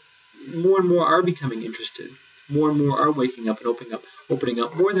okay. More and more are becoming interested. More and more are waking up and opening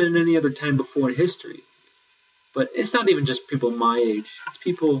up more than any other time before in history. But it's not even just people my age. It's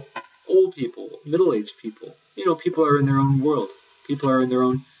people, old people, middle-aged people. People are in their own world. People are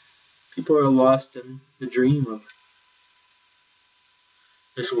lost in the dream of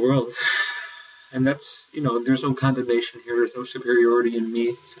this world. And that's, there's no condemnation here. There's no superiority in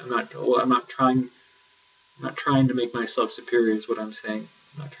me. I'm not trying to make myself superior is what I'm saying.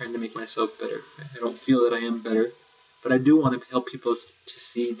 I'm not trying to make myself better. I don't feel that I am better. But I do want to help people to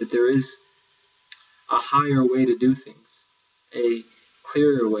see that there is a higher way to do things, a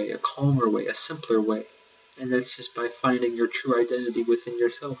clearer way, a calmer way, a simpler way. And that's just by finding your true identity within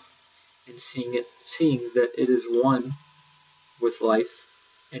yourself and seeing that it is one with life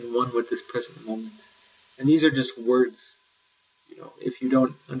and one with this present moment. And these are just words. If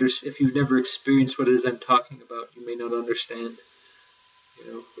you've never experienced what it is I'm talking about, you may not understand.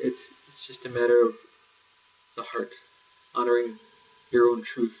 It's just a matter of the heart, honoring your own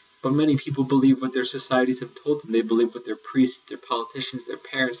truth. But many people believe what their societies have told them. They believe what their priests, their politicians, their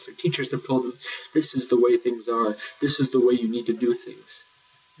parents, their teachers have told them. This is the way things are. This is the way you need to do things.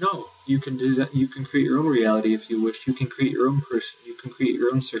 No, you can do that. You can create your own reality if you wish. You can create your own person. You can create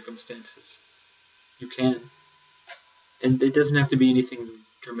your own circumstances. You can. And it doesn't have to be anything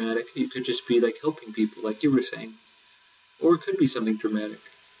dramatic. It could just be like helping people, like you were saying. Or it could be something dramatic.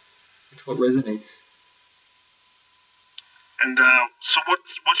 It's what resonates. And so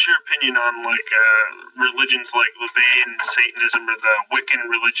what's your opinion on religions like Levian Satanism or the Wiccan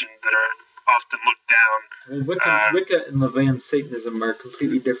religion that are often looked down? Well, Wicca and Levian Satanism are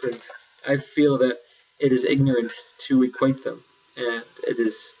completely different. I feel that it is ignorant to equate them, and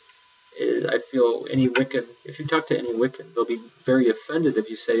I feel any Wiccan, if you talk to any Wiccan, they'll be very offended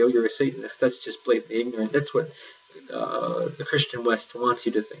if you say, "Oh, you're a Satanist." That's just blatantly ignorant. That's what the Christian West wants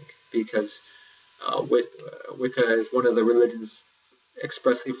you to think, because Wicca is one of the religions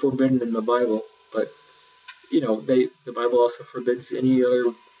expressly forbidden in the Bible, but the Bible also forbids any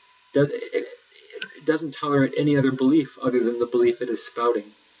other. It doesn't tolerate any other belief other than the belief it is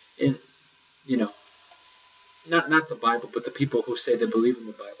spouting. In not the Bible, but the people who say they believe in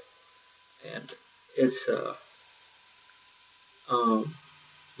the Bible, and it's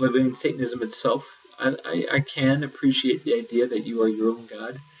Levian Satanism itself. I can appreciate the idea that you are your own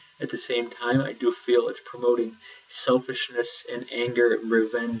God. At the same time, I do feel it's promoting selfishness and anger and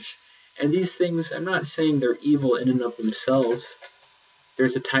revenge. And these things, I'm not saying they're evil in and of themselves.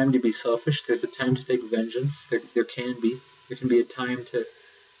 There's a time to be selfish. There's a time to take vengeance. There can be. There can be a time to,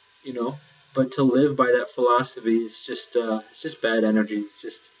 but to live by that philosophy is just, it's just bad energy. It's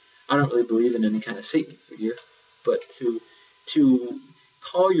just, I don't really believe in any kind of Satan figure. But to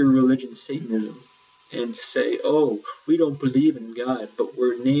call your religion Satanism, and say, "Oh, we don't believe in God, but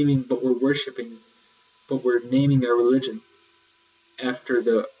we're naming our religion after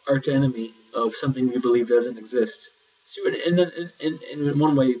the arch enemy of something we believe doesn't exist." So, and in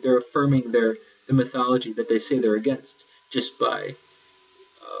one way, they're affirming the mythology that they say they're against, just by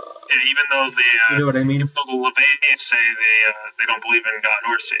even though You know what I mean? even though the LaVeyan say they don't believe in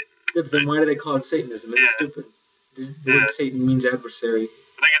God or Satan. Yeah, but then why do they call it Satanism? It's stupid. The word Satan means adversary.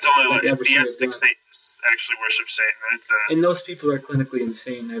 I think it's only like adversary of theistic God. Satanists actually worship Satan, right? And those people are clinically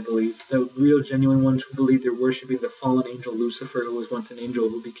insane, I believe. The real, genuine ones who believe they're worshiping the fallen angel Lucifer, who was once an angel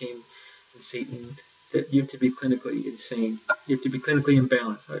who became Satan. That you have to be clinically insane. You have to be clinically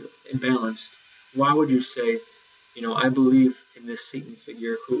imbalanced. Why would you say, I believe in this Satan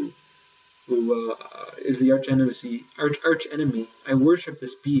figure who is the arch enemy. I worship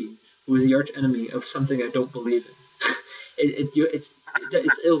this being who is the arch enemy of something I don't believe in. It's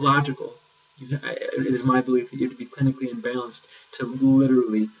illogical. It is my belief that you have to be clinically imbalanced to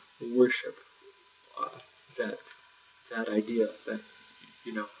literally worship that idea. That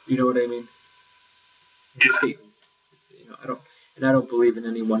you know what I mean. Yeah. Satan. I don't believe in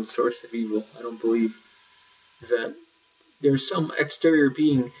any one source of evil. I don't believe that there's some exterior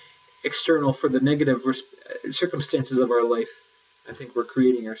being external for the negative circumstances of our life. I think we're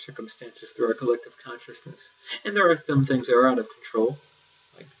creating our circumstances through our collective consciousness. And there are some things that are out of control,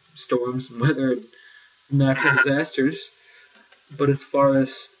 like storms and weather and natural disasters. But as far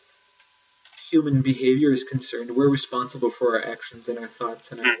as human behavior is concerned, we're responsible for our actions and our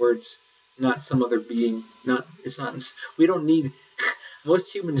thoughts and our words, not some other being. We don't need,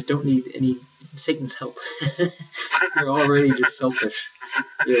 most humans don't need any Satan's help. They're already just selfish.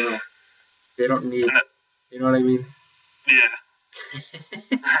 They don't need, you know what I mean? Yeah.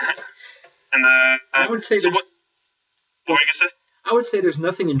 And I would say what were you gonna say? I would say there's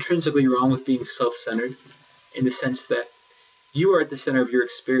nothing intrinsically wrong with being self-centered, in the sense that you are at the center of your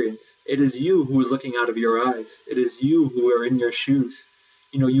experience. It is you who is looking out of your eyes. It is you who are in your shoes.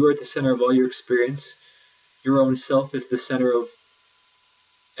 You are at the center of all your experience. Your own self is the center of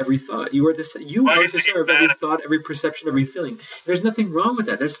every thought. You are the center of every thought, every perception, every feeling. There's nothing wrong with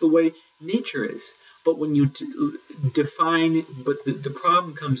that. That's the way nature is. But when you the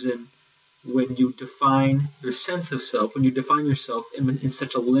problem comes in when you define your sense of self, when you define yourself in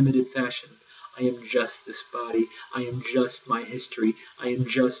such a limited fashion. I am just this body. I am just my history. I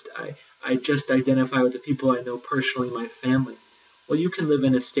just identify with the people I know personally, my family. Well, you can live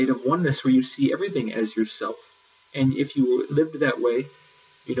in a state of oneness where you see everything as yourself. And if you lived that way,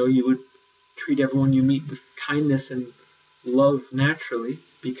 you would treat everyone you meet with kindness and love naturally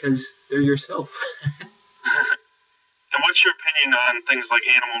because they're yourself. And what's your opinion on things like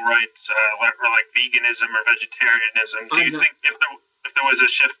animal rights or like veganism or vegetarianism? Do you think if there was a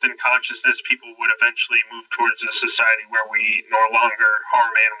shift in consciousness, people would eventually move towards a society where we no longer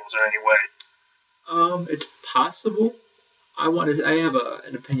harm animals in any way? It's possible. I have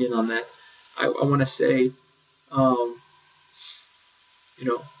an opinion on that. I want to say,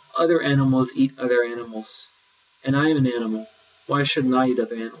 other animals eat other animals, and I am an animal. Why shouldn't I eat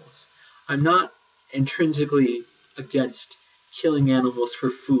other animals? I'm not intrinsically against killing animals for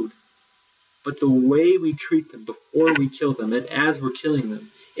food, but the way we treat them before we kill them and as we're killing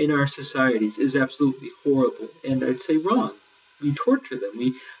them in our societies is absolutely horrible, and I'd say wrong. We torture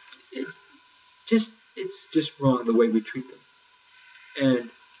them. It's just wrong the way we treat them. And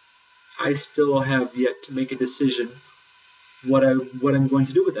I still have yet to make a decision what I'm going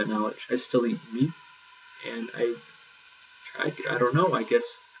to do with that knowledge. I still eat meat, and I don't know. I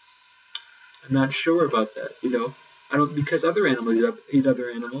guess I'm not sure about that. I don't, because other animals eat other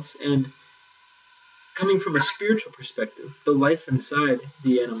animals, and coming from a spiritual perspective, the life inside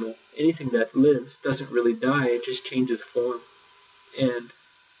the animal, anything that lives, doesn't really die. It just changes form, and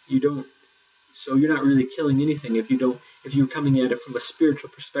so you're not really killing anything if you're coming at it from a spiritual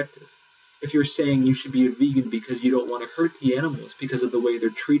perspective. If you're saying you should be a vegan because you don't want to hurt the animals because of the way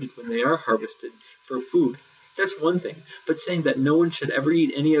they're treated when they are harvested for food, that's one thing. But saying that no one should ever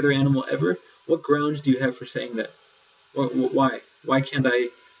eat any other animal ever, what grounds do you have for saying that? Why? Why can't I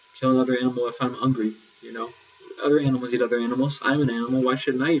kill another animal if I'm hungry? Other animals eat other animals. I'm an animal. Why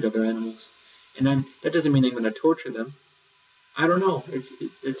shouldn't I eat other animals? And that doesn't mean I'm going to torture them. I don't know. It's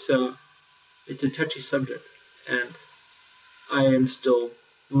a touchy subject, and I am still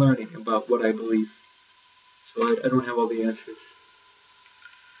learning about what I believe. So I don't have all the answers.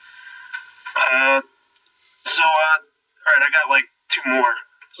 All right, I got like two more.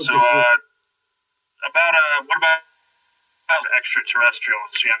 Okay, so, cool. what about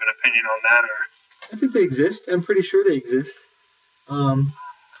extraterrestrials? Do you have an opinion on that, or? I think they exist. I'm pretty sure they exist.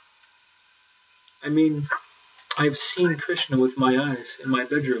 I've seen Krishna with my eyes in my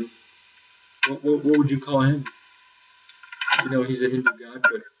bedroom. What would you call him? He's a Hindu god,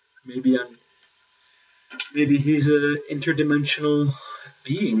 but maybe he's an interdimensional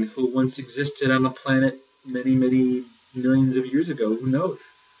being who once existed on a planet many, many millions of years ago. Who knows?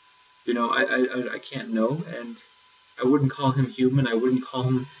 I can't know, and I wouldn't call him human. I wouldn't call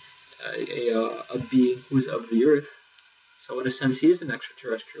him a being who's of the earth. So in a sense, he is an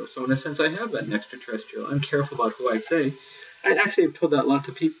extraterrestrial. So in a sense, I have an extraterrestrial. I'm careful about who I say. I actually have told that to lots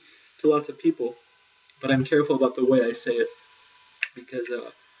of people, but I'm careful about the way I say it because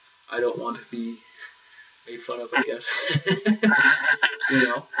I don't want to be made fun of, I guess.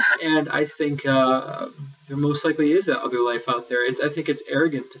 And I think there most likely is other life out there. I think it's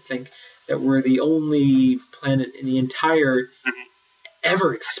arrogant to think that we're the only planet in the entire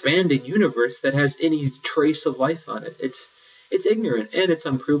ever-expanding universe that has any trace of life on it. It's ignorant, and it's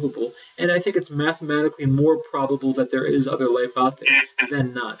unprovable, and I think it's mathematically more probable that there is other life out there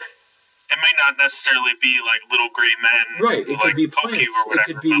than not. It may not necessarily be like little gray men, right? It could be plants, or whatever,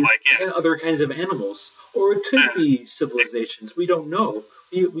 it could be other kinds of animals, or it could be civilizations. We don't know.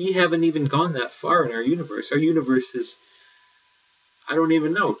 We haven't even gone that far in our universe. Our universe is, I don't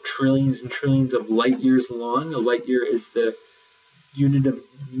even know, trillions and trillions of light years long. A light year is the unit of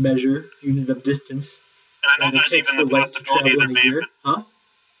measure, unit of distance. And I know there's even the possibility there may have been, and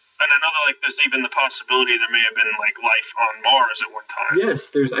I know that there's even the possibility there may have been like life on Mars at one time. Yes,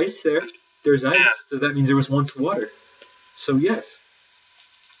 there's ice there. There's ice, so that means there was once water. So yes.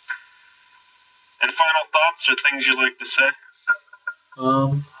 And final thoughts or things you'd like to say?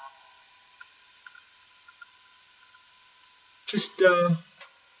 Just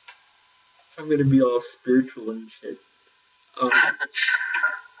I'm gonna be all spiritual and shit.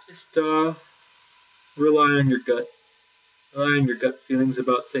 Just rely on your gut. Rely on your gut feelings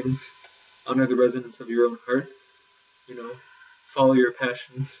about things. Honor the resonance of your own heart. Follow your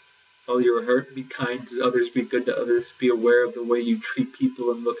passions. Follow your heart. Be kind to others. Be good to others. Be aware of the way you treat people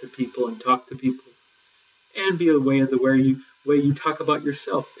and look at people and talk to people. And be aware of the way you talk about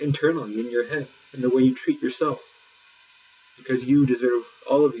yourself internally in your head and the way you treat yourself. Because you deserve,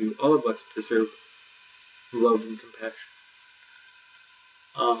 all of us deserve love and compassion.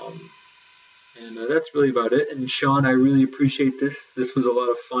 And that's really about it. And Sean, I really appreciate this. This was a lot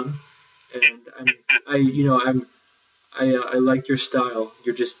of fun. And I like your style.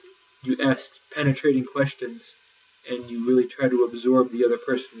 You ask penetrating questions, and you really try to absorb the other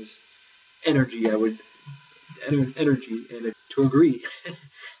person's energy. Energy, and to agree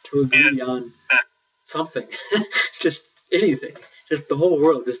on something, just anything, just the whole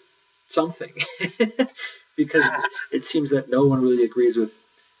world, just something, because it seems that no one really agrees with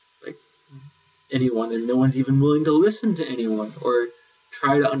anyone, and no one's even willing to listen to anyone or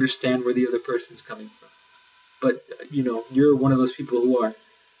try to understand where the other person's coming from. But you're one of those people who are,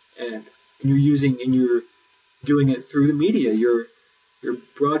 and you're doing it through the media. You're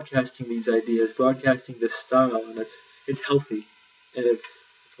broadcasting these ideas, broadcasting this style, and it's healthy, and it's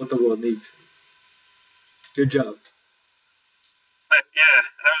what the world needs. Good job.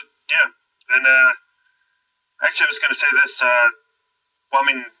 And actually, I was going to say this. I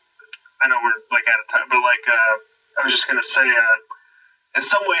know we're out of time, but I was just going to say, in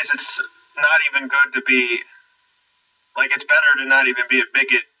some ways, it's not even good to be it's better to not even be a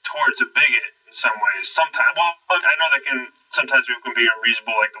bigot towards a bigot in some ways. Sometimes, I know that sometimes people can be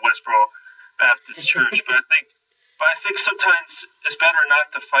unreasonable, like the Westboro Baptist Church, but I think sometimes it's better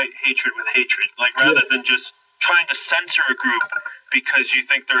not to fight hatred with hatred, rather than just trying to censor a group because you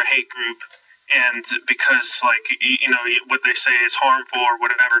think they're a hate group and because what they say is harmful or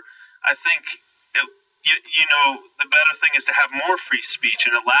whatever. I think the better thing is to have more free speech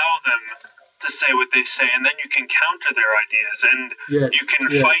and allow them to say what they say, and then you can counter their ideas, and you can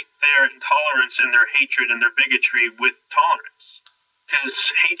fight their intolerance and their hatred and their bigotry with tolerance.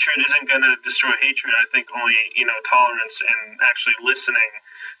 Because hatred isn't going to destroy hatred. I think only tolerance and actually listening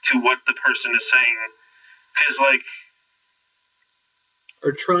to what the person is saying. Because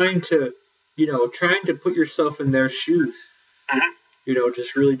or trying to put yourself in their shoes. Mm-hmm.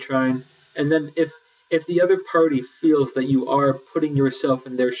 Just really trying. And then if the other party feels that you are putting yourself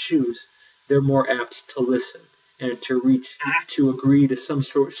in their shoes, they're more apt to listen and to agree to some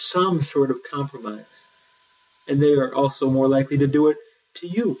sort of compromise. And they are also more likely to do it to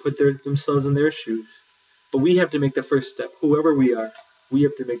you, put themselves in their shoes. But we have to make the first step. Whoever we are, we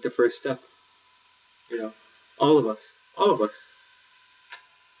have to make the first step. All of us. All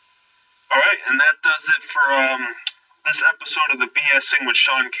right, and that does it for this episode of the BSing with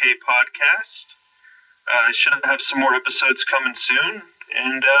Sean K podcast. I should have some more episodes coming soon,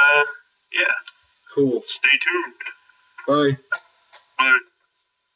 and yeah. Cool. Stay tuned. Bye. Bye.